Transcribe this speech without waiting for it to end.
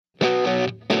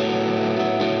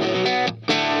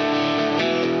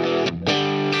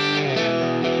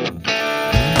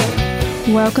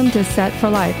Welcome to Set for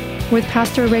Life with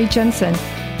Pastor Ray Jensen.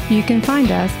 You can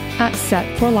find us at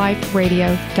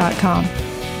setforliferadio.com.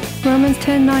 Romans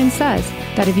 10:9 says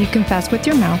that if you confess with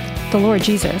your mouth the Lord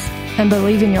Jesus and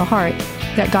believe in your heart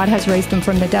that God has raised him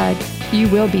from the dead, you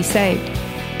will be saved.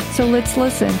 So let's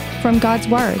listen from God's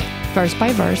Word, verse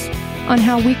by verse, on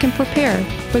how we can prepare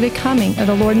for the coming of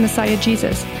the Lord and Messiah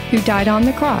Jesus, who died on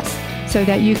the cross so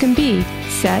that you can be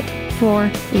set for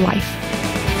life.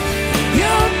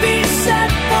 You'll be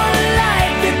set for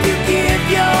life if you give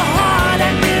your heart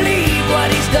and believe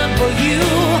what he's done for you.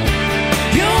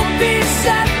 You'll be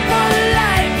set for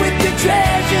life with your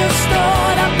treasure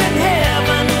stored up in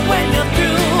heaven when you're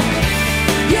through.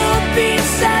 You'll be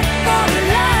set for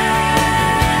life.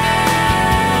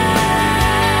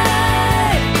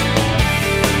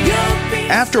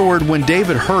 Afterward, when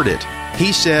David heard it,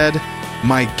 he said,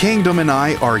 "My kingdom and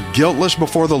I are guiltless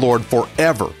before the Lord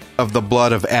forever of the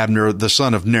blood of Abner the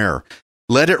son of Ner.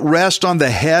 Let it rest on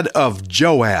the head of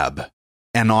Joab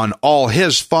and on all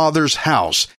his father's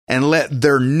house, and let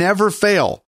there never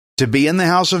fail to be in the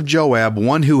house of Joab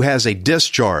one who has a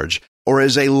discharge, or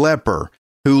is a leper,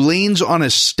 who leans on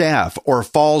a staff, or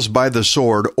falls by the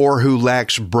sword, or who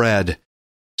lacks bread."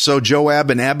 So Joab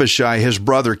and Abishai his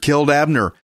brother killed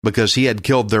Abner, because he had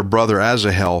killed their brother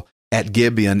Asahel at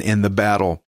Gibeon in the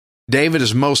battle. David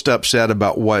is most upset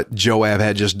about what Joab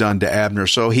had just done to Abner,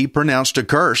 so he pronounced a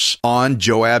curse on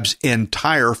Joab's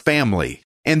entire family.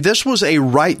 And this was a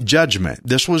right judgment.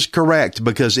 This was correct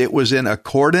because it was in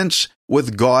accordance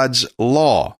with God's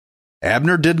law.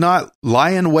 Abner did not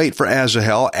lie in wait for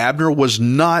Asahel. Abner was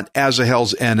not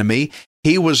Asahel's enemy.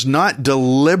 He was not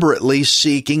deliberately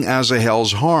seeking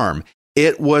Asahel's harm.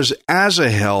 It was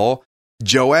Asahel,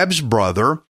 Joab's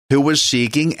brother, who was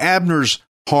seeking Abner's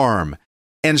harm.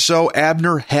 And so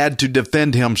Abner had to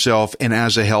defend himself, and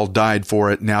Asahel died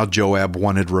for it. Now Joab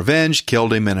wanted revenge,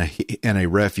 killed him in a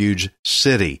refuge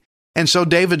city. And so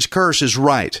David's curse is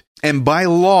right. And by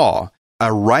law,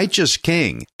 a righteous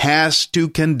king has to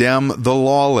condemn the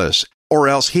lawless, or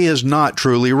else he is not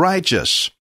truly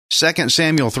righteous. 2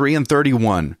 Samuel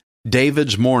 3:31,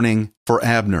 David's mourning for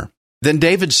Abner. Then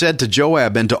David said to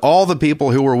Joab and to all the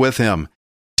people who were with him,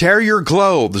 "Tear your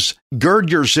clothes, gird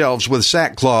yourselves with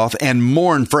sackcloth, and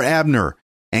mourn for Abner."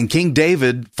 And King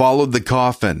David followed the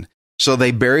coffin. So they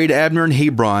buried Abner in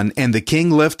Hebron, and the king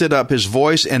lifted up his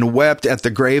voice and wept at the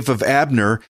grave of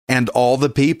Abner, and all the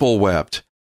people wept.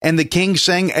 And the king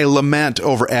sang a lament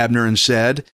over Abner and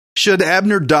said, "Should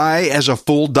Abner die as a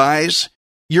fool dies?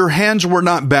 Your hands were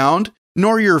not bound,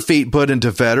 nor your feet put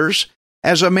into fetters.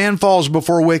 As a man falls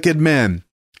before wicked men,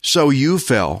 so you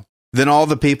fell." Then all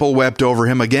the people wept over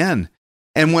him again.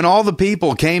 And when all the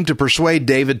people came to persuade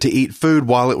David to eat food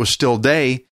while it was still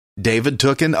day, David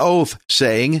took an oath,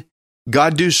 saying,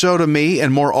 "God do so to me,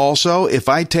 and more also, if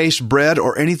I taste bread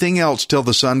or anything else till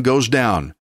the sun goes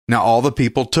down." Now all the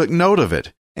people took note of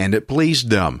it, and it pleased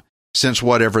them, since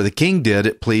whatever the king did,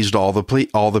 it pleased all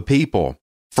the people.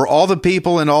 For all the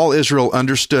people and all Israel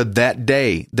understood that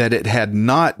day that it had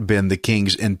not been the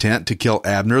king's intent to kill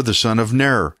Abner the son of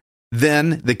Ner.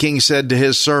 Then the king said to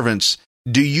his servants,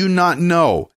 "Do you not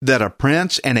know that a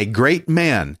prince and a great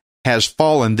man has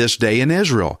fallen this day in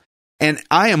Israel? And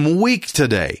I am weak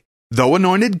today, though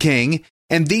anointed king,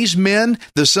 and these men,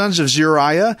 the sons of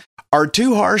Zeruiah, are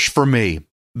too harsh for me.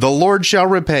 The Lord shall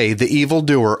repay the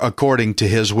evildoer according to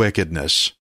his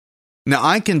wickedness." Now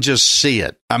I can just see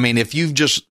it. I mean, if you've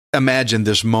just imagined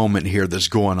this moment here that's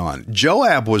going on.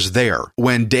 Joab was there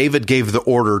when David gave the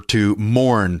order to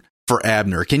mourn for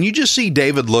Abner. Can you just see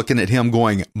David looking at him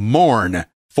going, "Mourn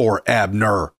for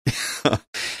Abner"?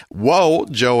 Whoa,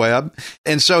 Joab.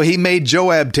 And so he made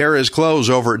Joab tear his clothes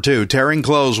over it too. Tearing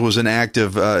clothes was an act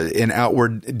of an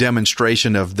outward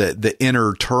demonstration of the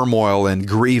inner turmoil and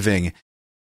grieving.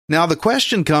 Now the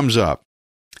question comes up,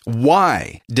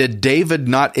 why did David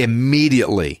not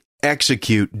immediately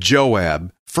execute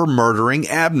Joab for murdering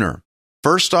Abner?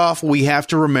 First off, we have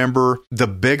to remember the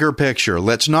bigger picture.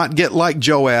 Let's not get like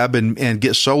Joab and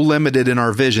get so limited in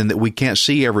our vision that we can't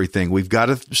see everything. We've got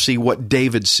to see what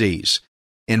David sees.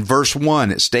 In verse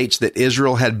 1, it states that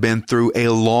Israel had been through a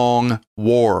long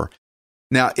war.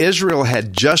 Now, Israel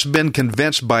had just been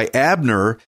convinced by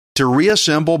Abner to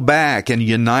reassemble back and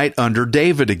unite under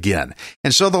David again.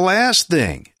 And so the last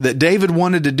thing that David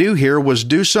wanted to do here was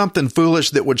do something foolish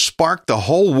that would spark the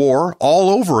whole war all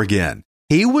over again.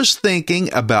 He was thinking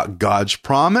about God's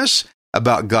promise,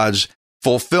 about God's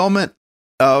fulfillment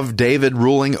of David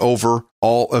ruling over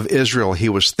all of Israel. He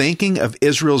was thinking of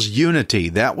Israel's unity.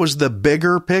 That was the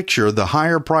bigger picture, the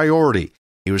higher priority.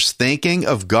 He was thinking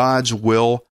of God's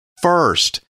will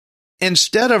first.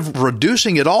 instead of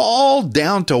reducing it all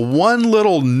down to one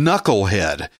little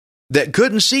knucklehead that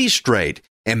couldn't see straight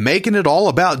and making it all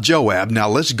about Joab, now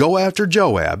let's go after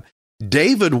Joab,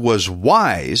 David was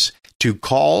wise to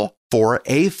call for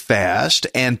a fast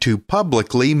and to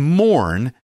publicly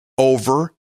mourn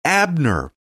over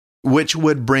Abner, which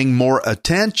would bring more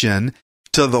attention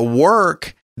to the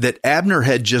work that Abner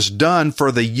had just done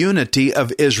for the unity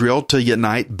of Israel to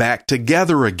unite back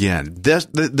together again.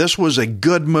 This was a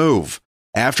good move.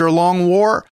 After a long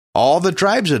war, all the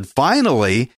tribes had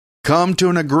finally come to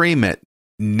an agreement.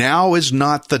 Now is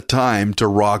not the time to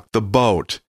rock the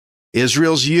boat.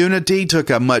 Israel's unity took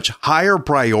a much higher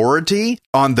priority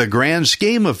on the grand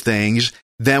scheme of things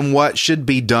than what should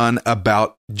be done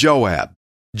about Joab.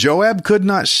 Joab could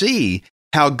not see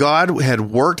how God had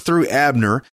worked through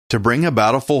Abner to bring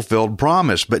about a fulfilled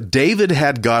promise, but David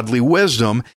had godly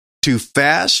wisdom to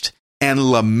fast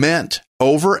and lament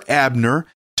over Abner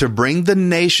to bring the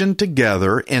nation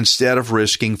together instead of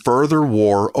risking further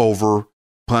war over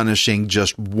punishing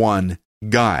just one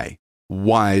guy.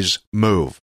 Wise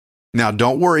move. Now,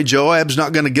 don't worry, Joab's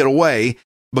not going to get away,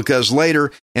 because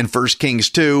later in 1 Kings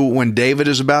 2, when David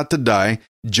is about to die,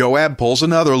 Joab pulls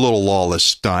another little lawless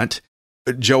stunt.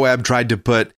 Joab tried to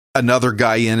put another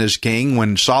guy in as king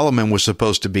when Solomon was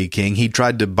supposed to be king. He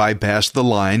tried to bypass the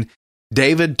line.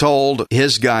 David told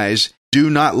his guys, do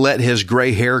not let his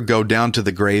gray hair go down to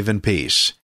the grave in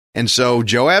peace. And so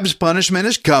Joab's punishment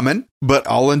is coming, but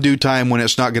all in due time when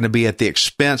it's not going to be at the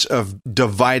expense of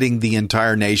dividing the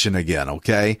entire nation again,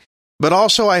 okay? But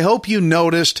also, I hope you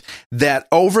noticed that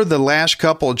over the last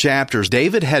couple of chapters,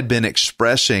 David had been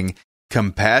expressing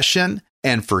compassion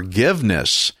and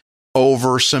forgiveness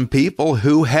over some people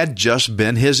who had just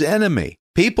been his enemy.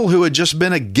 People who had just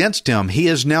been against him. He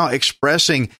is now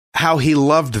expressing how he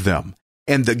loved them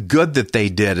and the good that they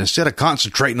did instead of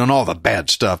concentrating on all the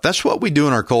bad stuff. That's what we do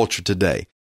in our culture today.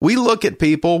 We look at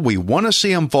people, we want to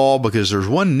see them fall because there's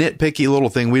one nitpicky little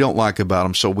thing we don't like about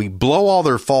them, so we blow all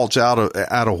their faults out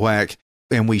of whack,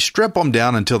 and we strip them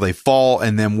down until they fall,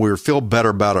 and then we feel better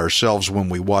about ourselves when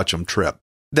we watch them trip.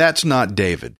 That's not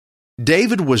David.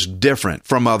 David was different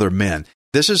from other men.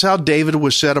 This is how David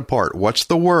was set apart. What's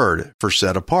the word for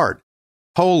set apart?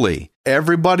 Holy.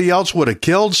 Everybody else would have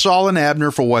killed Saul and Abner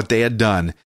for what they had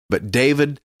done, but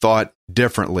David thought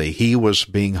differently. He was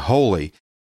being holy.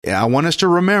 I want us to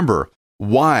remember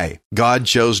why God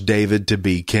chose David to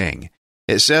be king.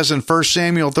 It says in 1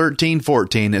 Samuel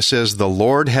 13:14, it says, the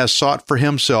Lord has sought for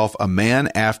himself a man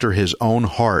after his own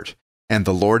heart, and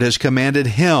the Lord has commanded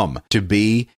him to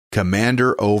be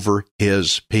commander over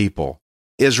his people.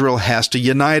 Israel has to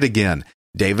unite again.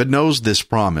 David knows this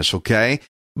promise, okay?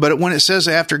 But when it says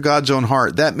after God's own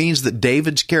heart, that means that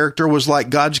David's character was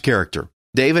like God's character.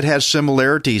 David has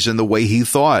similarities in the way he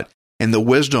thought, and the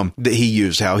wisdom that he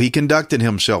used, how he conducted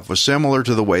himself was similar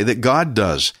to the way that God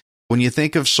does. When you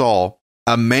think of Saul,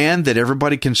 a man that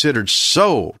everybody considered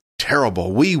so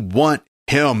terrible, we want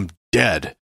him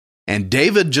dead. And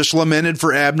David just lamented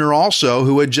for Abner also,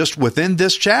 who had just within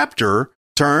this chapter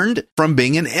turned from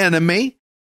being an enemy.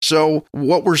 So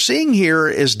what we're seeing here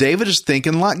is David is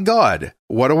thinking like God.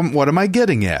 What am I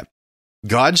getting at?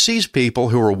 God sees people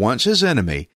who were once his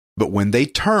enemy, but when they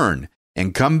turn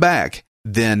and come back,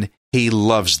 then he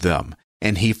loves them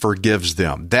and he forgives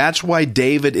them. That's why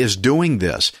David is doing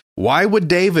this. Why would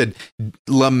David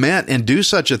lament and do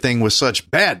such a thing with such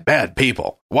bad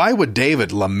people? Why would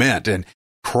David lament and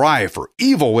cry for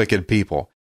evil, wicked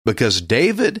people? Because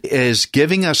David is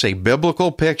giving us a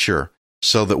biblical picture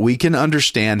so that we can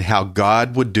understand how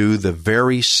God would do the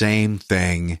very same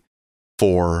thing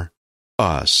for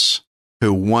us,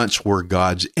 who once were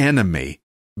God's enemy,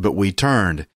 but we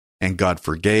turned and God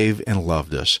forgave and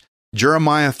loved us.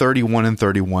 Jeremiah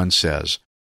 31:31 says,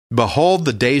 behold,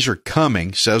 the days are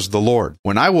coming, says the Lord,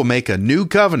 when I will make a new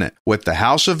covenant with the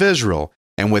house of Israel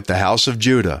and with the house of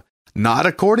Judah, not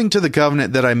according to the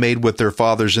covenant that I made with their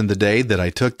fathers in the day that I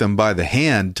took them by the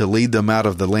hand to lead them out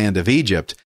of the land of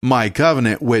Egypt, my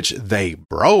covenant which they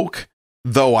broke,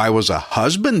 though I was a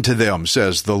husband to them,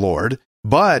 says the Lord.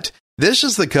 But this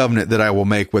is the covenant that I will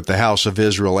make with the house of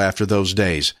Israel after those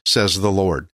days, says the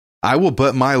Lord. I will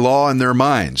put my law in their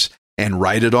minds and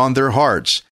write it on their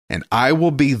hearts, and I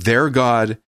will be their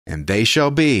God, and they shall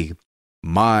be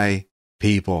my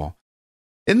people.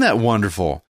 Isn't that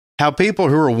wonderful? How people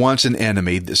who were once an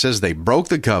enemy, that says they broke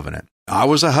the covenant. I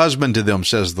was a husband to them,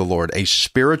 says the Lord, a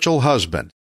spiritual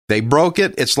husband. They broke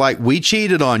it. It's like, we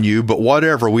cheated on you, but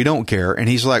whatever, we don't care. And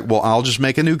he's like, well, I'll just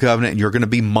make a new covenant and you're going to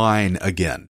be mine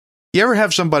again. You ever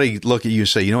have somebody look at you and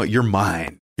say, you know what, you're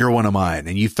mine. You're one of mine.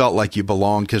 And you felt like you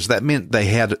belonged because that meant they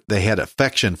had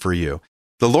affection for you.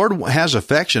 The Lord has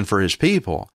affection for his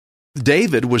people.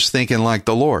 David was thinking like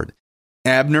the Lord.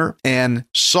 Abner and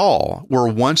Saul were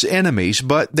once enemies,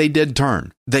 but they did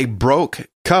turn. They broke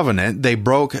covenant, they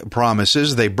broke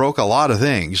promises, they broke a lot of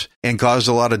things and caused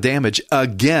a lot of damage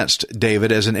against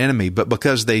David as an enemy. But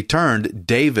because they turned,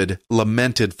 David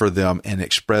lamented for them and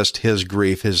expressed his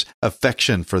grief, his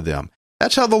affection for them.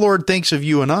 That's how the Lord thinks of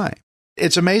you and I.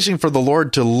 It's amazing for the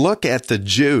Lord to look at the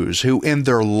Jews who in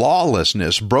their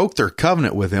lawlessness broke their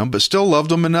covenant with him, but still loved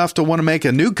them enough to want to make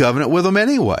a new covenant with them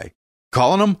anyway,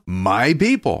 calling them my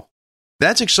people.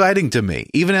 That's exciting to me,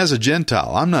 even as a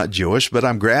Gentile. I'm not Jewish, but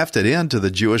I'm grafted into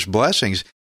the Jewish blessings,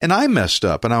 and I messed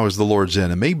up, and I was the Lord's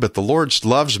enemy, but the Lord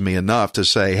loves me enough to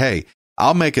say, hey,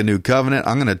 I'll make a new covenant.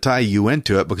 I'm going to tie you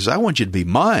into it because I want you to be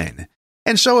mine.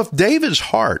 And so if David's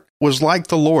heart was like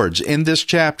the Lord's in this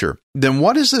chapter, then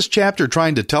what is this chapter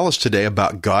trying to tell us today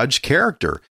about God's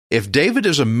character? If David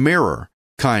is a mirror,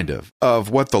 kind of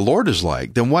what the Lord is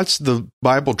like, then what's the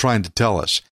Bible trying to tell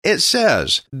us? It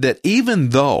says that even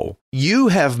though you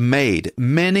have made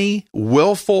many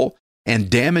willful and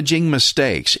damaging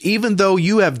mistakes, even though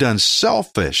you have done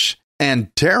selfish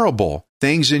and terrible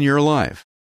things in your life,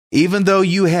 even though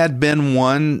you had been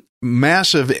one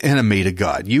massive enemy to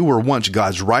God, you were once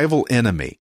God's rival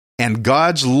enemy, and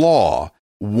God's law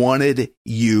wanted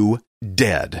you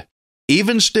dead.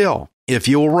 Even still, if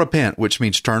you will repent, which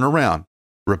means turn around,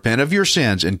 repent of your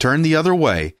sins and turn the other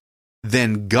way,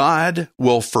 then God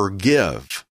will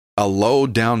forgive a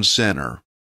low-down sinner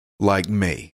like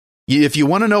me. If you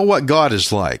want to know what God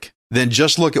is like, then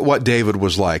just look at what David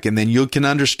was like, and then you can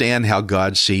understand how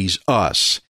God sees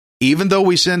us. Even though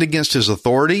we sinned against his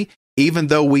authority, even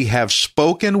though we have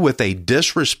spoken with a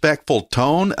disrespectful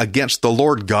tone against the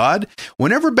Lord God,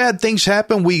 whenever bad things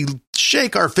happen, we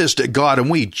shake our fist at God and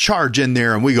we charge in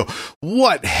there and we go,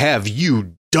 what have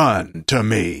you done to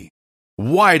me?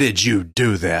 Why did you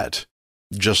do that?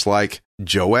 Just like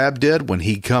Joab did when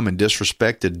he come and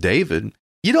disrespected David.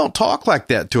 You don't talk like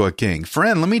that to a king.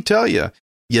 Friend, let me tell you,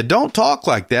 you don't talk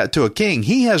like that to a king.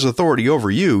 He has authority over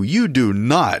you. You do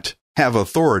not have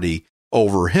authority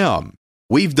over him.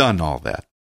 We've done all that.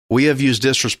 We have used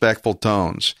disrespectful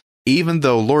tones. Even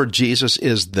though Lord Jesus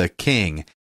is the king,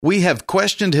 we have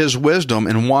questioned his wisdom.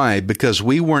 And why? Because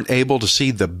we weren't able to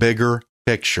see the bigger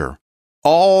picture.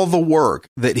 All the work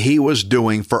that he was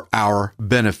doing for our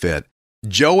benefit.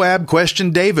 Joab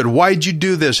questioned David, why'd you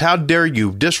do this? How dare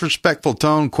you? Disrespectful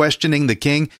tone, questioning the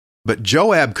king. But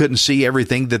Joab couldn't see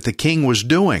everything that the king was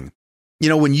doing. You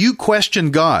know, when you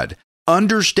question God,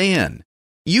 understand,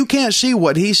 you can't see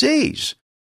what he sees.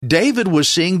 David was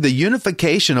seeing the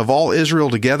unification of all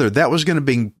Israel together. That was going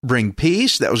to bring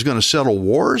peace. That was going to settle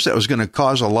wars. That was going to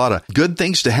cause a lot of good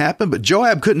things to happen. But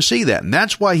Joab couldn't see that. And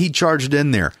that's why he charged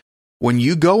in there. When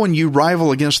you go and you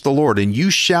rival against the Lord and you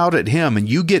shout at him and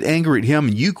you get angry at him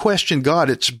and you question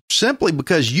God, it's simply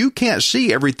because you can't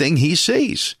see everything he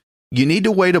sees. You need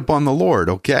to wait upon the Lord,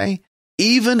 okay?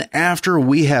 Even after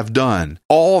we have done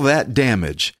all that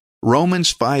damage,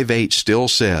 Romans 5:8 still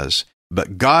says,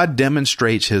 but God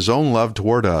demonstrates his own love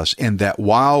toward us in that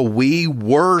while we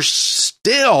were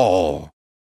still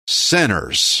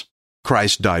sinners,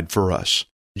 Christ died for us.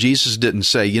 Jesus didn't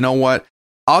say, you know what?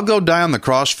 I'll go die on the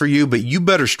cross for you, but you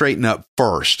better straighten up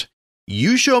first.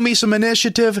 You show me some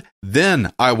initiative,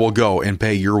 then I will go and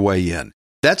pay your way in.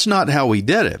 That's not how he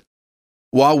did it.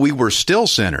 While we were still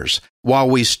sinners, while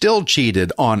we still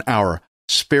cheated on our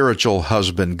spiritual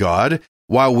husband God,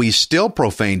 while we still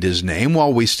profaned his name,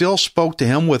 while we still spoke to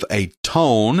him with a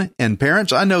tone, and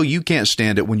parents, I know you can't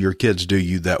stand it when your kids do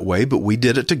you that way, but we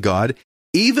did it to God.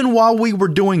 Even while we were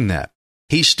doing that,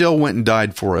 he still went and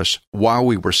died for us while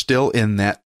we were still in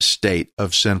that state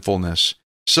of sinfulness.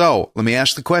 So, let me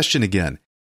ask the question again.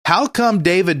 How come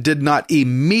David did not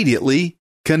immediately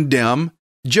condemn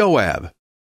Joab?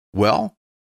 Well,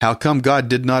 how come God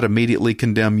did not immediately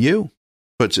condemn you?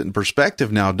 Puts it in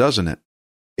perspective now, doesn't it?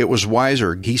 It was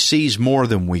wiser. He sees more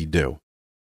than we do.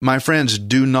 My friends,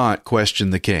 do not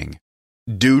question the king.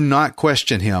 Do not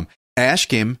question him.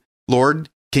 Ask him, Lord,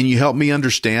 can you help me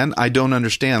understand? I don't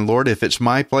understand. Lord, if it's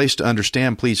my place to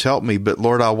understand, please help me. But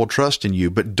Lord, I will trust in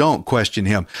you. But don't question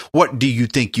him. What do you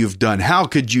think you've done? How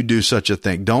could you do such a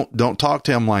thing? Don't talk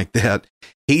to him like that.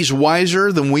 He's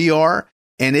wiser than we are,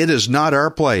 and it is not our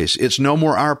place. It's no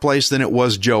more our place than it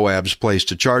was Joab's place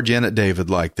to charge in at David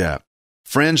like that.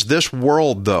 Friends, this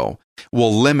world, though,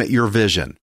 will limit your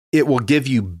vision. It will give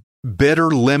you bitter,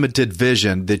 limited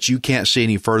vision that you can't see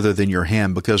any further than your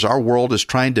hand because our world is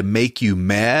trying to make you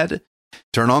mad.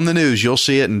 Turn on the news. You'll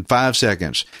see it in 5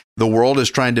 seconds. The world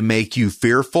is trying to make you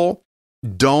fearful.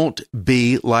 Don't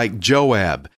be like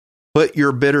Joab. Put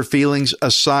your bitter feelings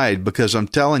aside, because I'm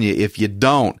telling you, if you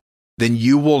don't, then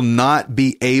you will not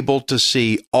be able to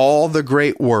see all the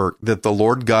great work that the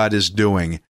Lord God is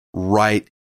doing right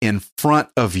in front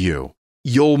of you.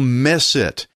 You'll miss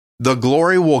it. The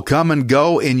glory will come and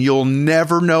go, and you'll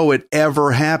never know it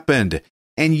ever happened.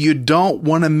 And you don't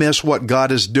want to miss what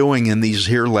God is doing in these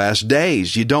here last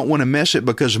days. You don't want to miss it,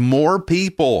 because more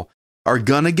people are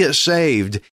going to get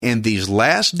saved in these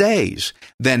last days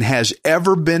than has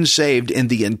ever been saved in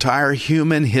the entire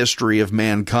human history of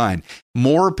mankind.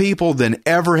 More people than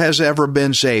ever has ever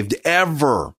been saved,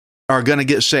 ever, are going to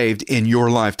get saved in your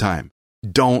lifetime.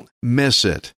 Don't miss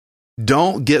it.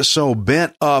 Don't get so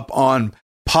bent up on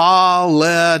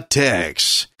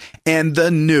politics and the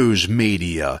news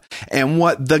media and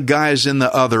what the guys in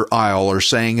the other aisle are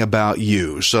saying about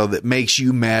you, so that makes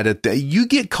you mad at that. You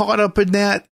get caught up in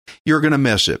that, you're going to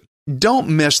miss it. Don't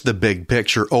miss the big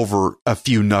picture over a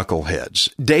few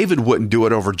knuckleheads. David wouldn't do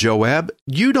it over Joab.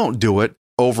 You don't do it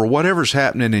over whatever's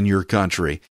happening in your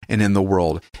country and in the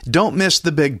world. Don't miss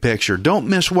the big picture. Don't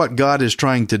miss what God is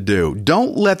trying to do.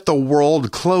 Don't let the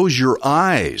world close your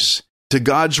eyes to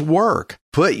God's work.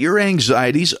 Put your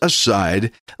anxieties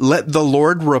aside. Let the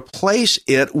Lord replace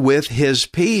it with His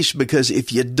peace, because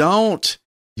if you don't,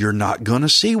 you're not going to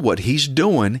see what He's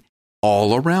doing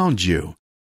all around you.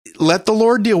 Let the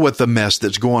Lord deal with the mess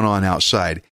that's going on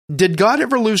outside. Did God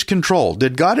ever lose control?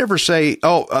 Did God ever say,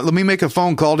 let me make a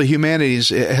phone call to humanity.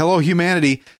 Hello,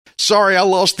 humanity. Sorry, I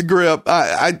lost the grip.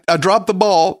 I dropped the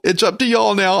ball. It's up to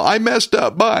y'all now. I messed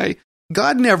up. Bye.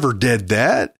 God never did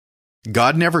that.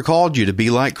 God never called you to be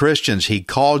like Christians. He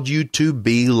called you to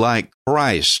be like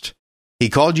Christ. He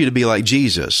called you to be like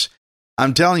Jesus.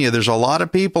 I'm telling you, there's a lot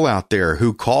of people out there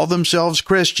who call themselves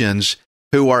Christians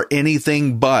who are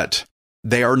anything but.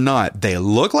 They are not. They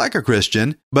look like a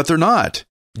Christian, but they're not.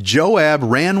 Joab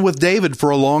ran with David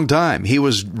for a long time. He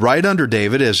was right under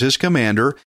David as his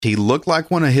commander. He looked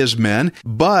like one of his men,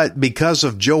 but because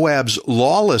of Joab's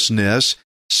lawlessness,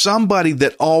 somebody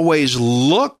that always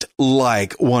looked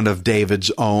like one of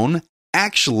David's own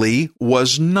actually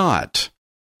was not.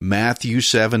 Matthew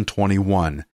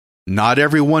 7:21. Not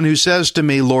everyone who says to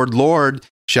me, Lord, Lord,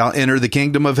 shall enter the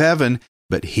kingdom of heaven,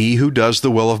 but he who does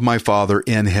the will of my Father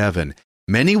in heaven.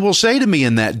 Many will say to me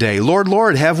in that day, Lord,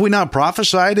 Lord, have we not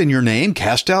prophesied in your name,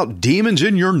 cast out demons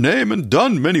in your name, and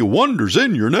done many wonders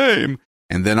in your name?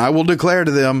 And then I will declare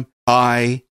to them,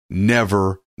 I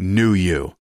never knew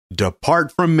you.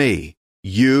 Depart from me,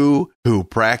 you who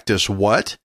practice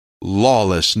what?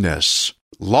 Lawlessness.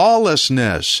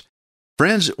 Lawlessness.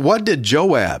 Friends, what did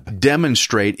Joab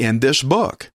demonstrate in this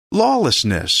book?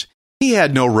 Lawlessness. He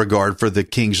had no regard for the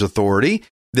king's authority.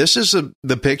 This is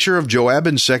the picture of Joab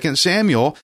in 2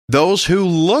 Samuel. Those who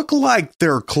look like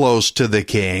they're close to the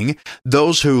king,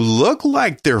 those who look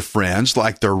like they're friends,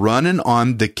 like they're running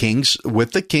on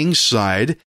with the king's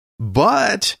side,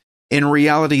 but in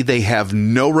reality, they have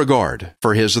no regard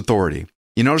for his authority.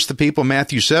 You notice the people in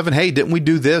Matthew 7, hey, didn't we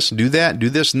do this, do that, do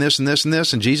this and this and this and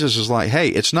this? And Jesus is like, hey,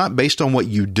 it's not based on what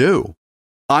you do.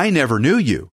 I never knew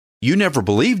you. You never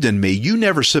believed in me. You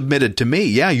never submitted to me.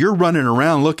 Yeah, you're running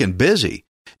around looking busy,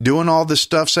 doing all this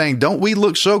stuff saying, don't we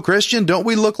look so Christian? Don't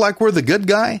we look like we're the good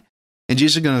guy? And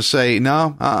Jesus is going to say,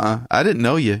 no, I didn't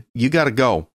know you. You got to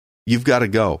go. You've got to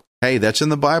go. Hey, that's in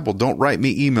the Bible. Don't write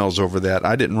me emails over that.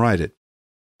 I didn't write it.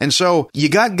 And so you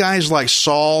got guys like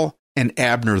Saul and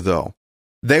Abner, though.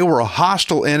 They were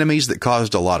hostile enemies that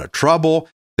caused a lot of trouble.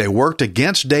 They worked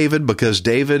against David because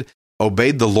David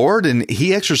obeyed the Lord and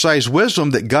he exercised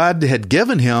wisdom that God had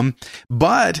given him.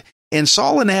 But in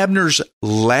Saul and Abner's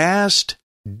last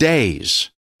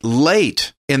days,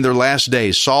 late in their last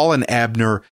days, Saul and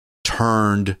Abner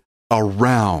turned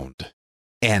around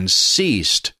and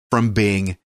ceased from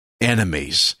being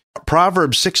enemies.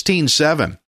 Proverbs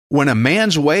 16:7. When a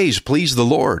man's ways please the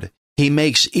Lord, he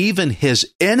makes even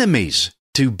his enemies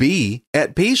to be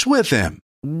at peace with him.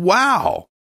 Wow.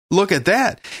 Look at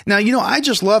that. Now, I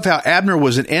just love how Abner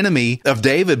was an enemy of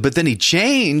David, but then he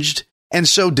changed. And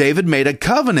so David made a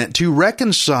covenant to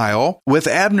reconcile with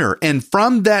Abner. And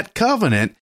from that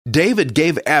covenant, David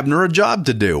gave Abner a job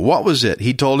to do. What was it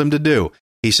he told him to do?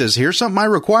 He says, here's something I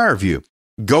require of you.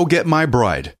 Go get my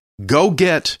bride. Go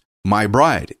get my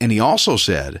bride. And he also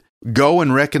said, go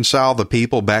and reconcile the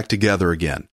people back together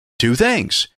again. Two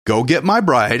things. Go get my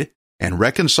bride and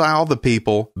reconcile the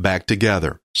people back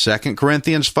together. 2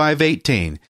 Corinthians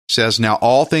 5:18 says, now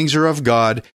all things are of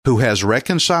God, who has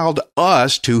reconciled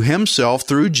us to himself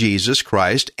through Jesus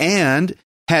Christ and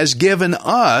has given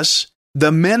us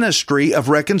the ministry of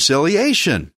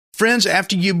reconciliation. Friends,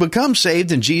 after you become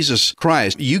saved in Jesus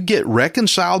Christ, you get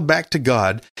reconciled back to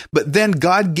God, but then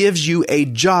God gives you a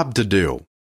job to do.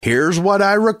 Here's what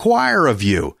I require of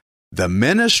you: the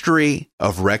ministry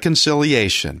of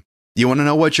reconciliation. You want to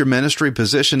know what your ministry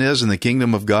position is in the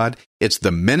kingdom of God? It's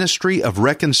the ministry of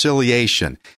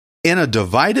reconciliation. In a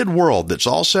divided world that's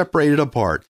all separated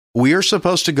apart, we are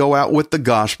supposed to go out with the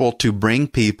gospel to bring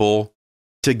people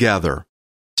together,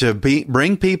 to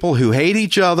bring people who hate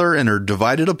each other and are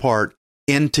divided apart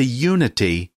into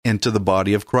unity, into the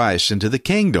body of Christ, into the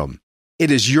kingdom. It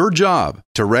is your job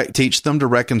to teach them to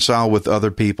reconcile with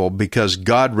other people because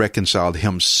God reconciled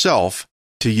himself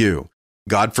to you.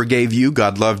 God forgave you,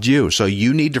 God loved you, so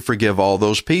you need to forgive all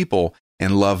those people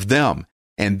and love them.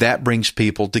 And that brings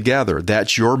people together.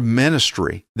 That's your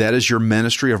ministry. That is your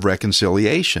ministry of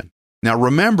reconciliation. Now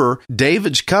remember,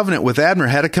 David's covenant with Abner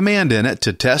had a command in it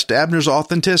to test Abner's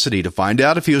authenticity, to find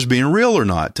out if he was being real or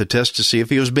not, to test to see if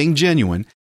he was being genuine,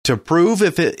 to prove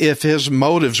if his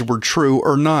motives were true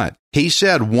or not. He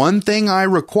said, "One thing I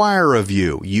require of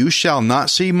you, you shall not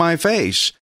see my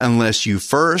face unless you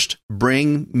first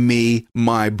bring me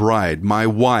my bride, my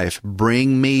wife,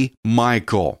 bring me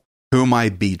Michal, whom I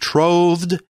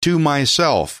betrothed to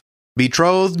myself."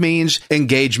 Betrothed means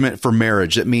engagement for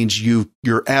marriage. It means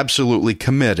you're absolutely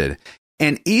committed.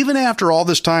 And even after all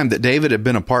this time that David had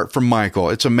been apart from Michal,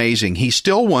 it's amazing, he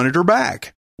still wanted her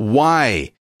back.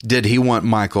 Why did he want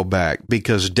Michal back?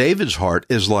 Because David's heart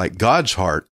is like God's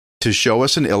heart, to show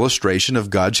us an illustration of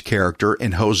God's character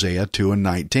in Hosea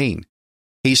 2:19.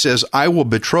 He says, "I will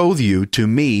betroth you to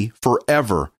me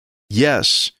forever.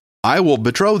 Yes, I will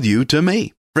betroth you to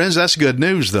me." Friends, that's good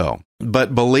news, though.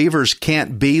 But believers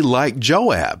can't be like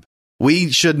Joab.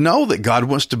 We should know that God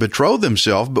wants to betroth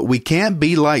himself, but we can't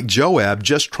be like Joab,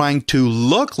 just trying to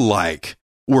look like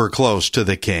we're close to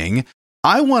the king.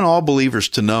 I want all believers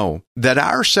to know that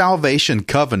our salvation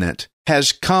covenant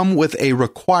has come with a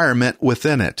requirement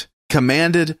within it,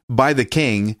 commanded by the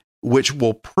king, which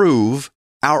will prove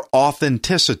our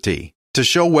authenticity, to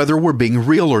show whether we're being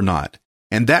real or not.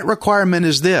 And that requirement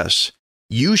is this: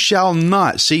 you shall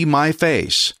not see my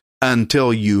face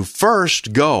until you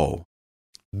first go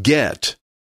get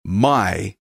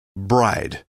my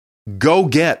bride. Go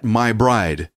get my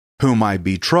bride, whom I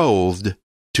betrothed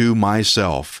to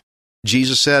myself.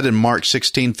 Jesus said in Mark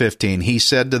 16:15, he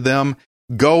said to them,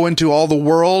 "Go into all the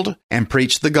world and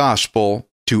preach the gospel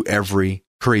to every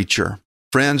creature."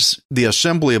 Friends, the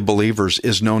assembly of believers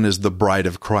is known as the bride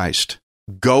of Christ.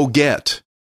 Go get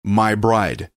my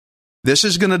bride. This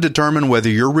is going to determine whether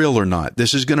you're real or not.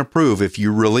 This is going to prove if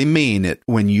you really mean it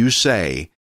when you say,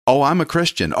 "Oh, I'm a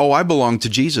Christian. Oh, I belong to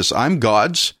Jesus. I'm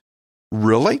God's."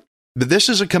 Really? But this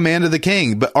is a command of the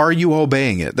king, but are you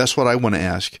obeying it? That's what I want to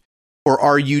ask. Or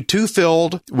are you too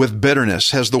filled with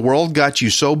bitterness? Has the world got you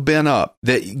so bent up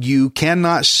that you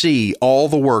cannot see all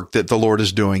the work that the Lord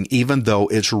is doing, even though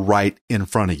it's right in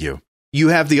front of you? You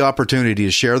have the opportunity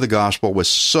to share the gospel with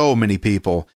so many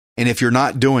people, and if you're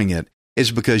not doing it, it's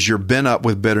because you're bent up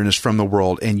with bitterness from the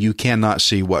world and you cannot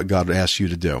see what God asks you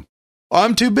to do.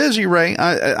 "I'm too busy, Ray.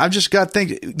 I've just got to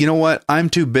think." You know what? I'm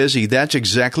too busy. That's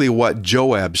exactly what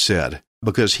Joab said,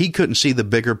 because he couldn't see the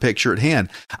bigger picture at hand.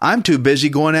 I'm too busy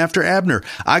going after Abner.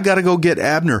 I got to go get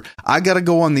Abner. I got to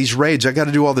go on these raids. I got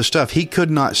to do all this stuff. He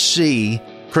could not see.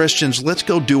 Christians, let's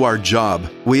go do our job.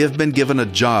 We have been given a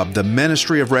job, the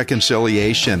ministry of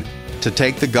reconciliation, to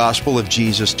take the gospel of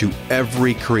Jesus to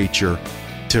every creature,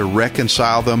 to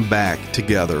reconcile them back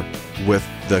together with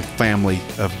the family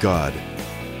of God.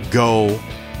 Go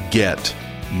get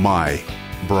my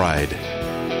bride.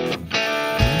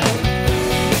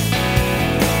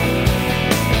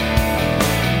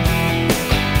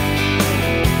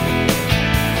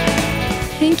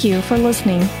 Thank you for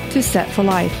listening to Set for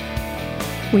Life.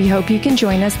 We hope you can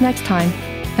join us next time,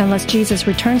 unless Jesus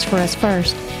returns for us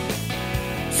first.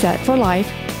 Set for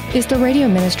Life is the radio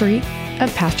ministry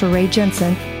of Pastor Ray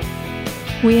Jensen.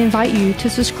 We invite you to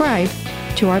subscribe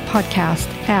to our podcast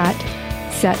at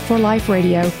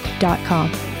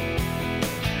setforliferadio.com.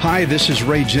 Hi, this is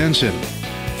Ray Jensen.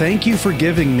 Thank you for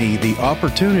giving me the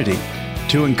opportunity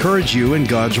to encourage you in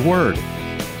God's Word.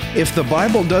 If the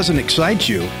Bible doesn't excite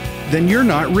you, then you're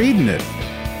not reading it.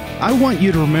 I want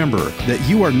you to remember that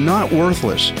you are not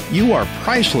worthless. You are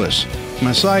priceless.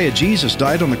 Messiah Jesus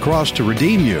died on the cross to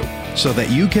redeem you so that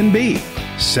you can be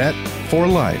set for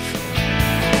life.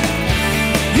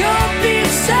 You'll be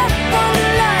set for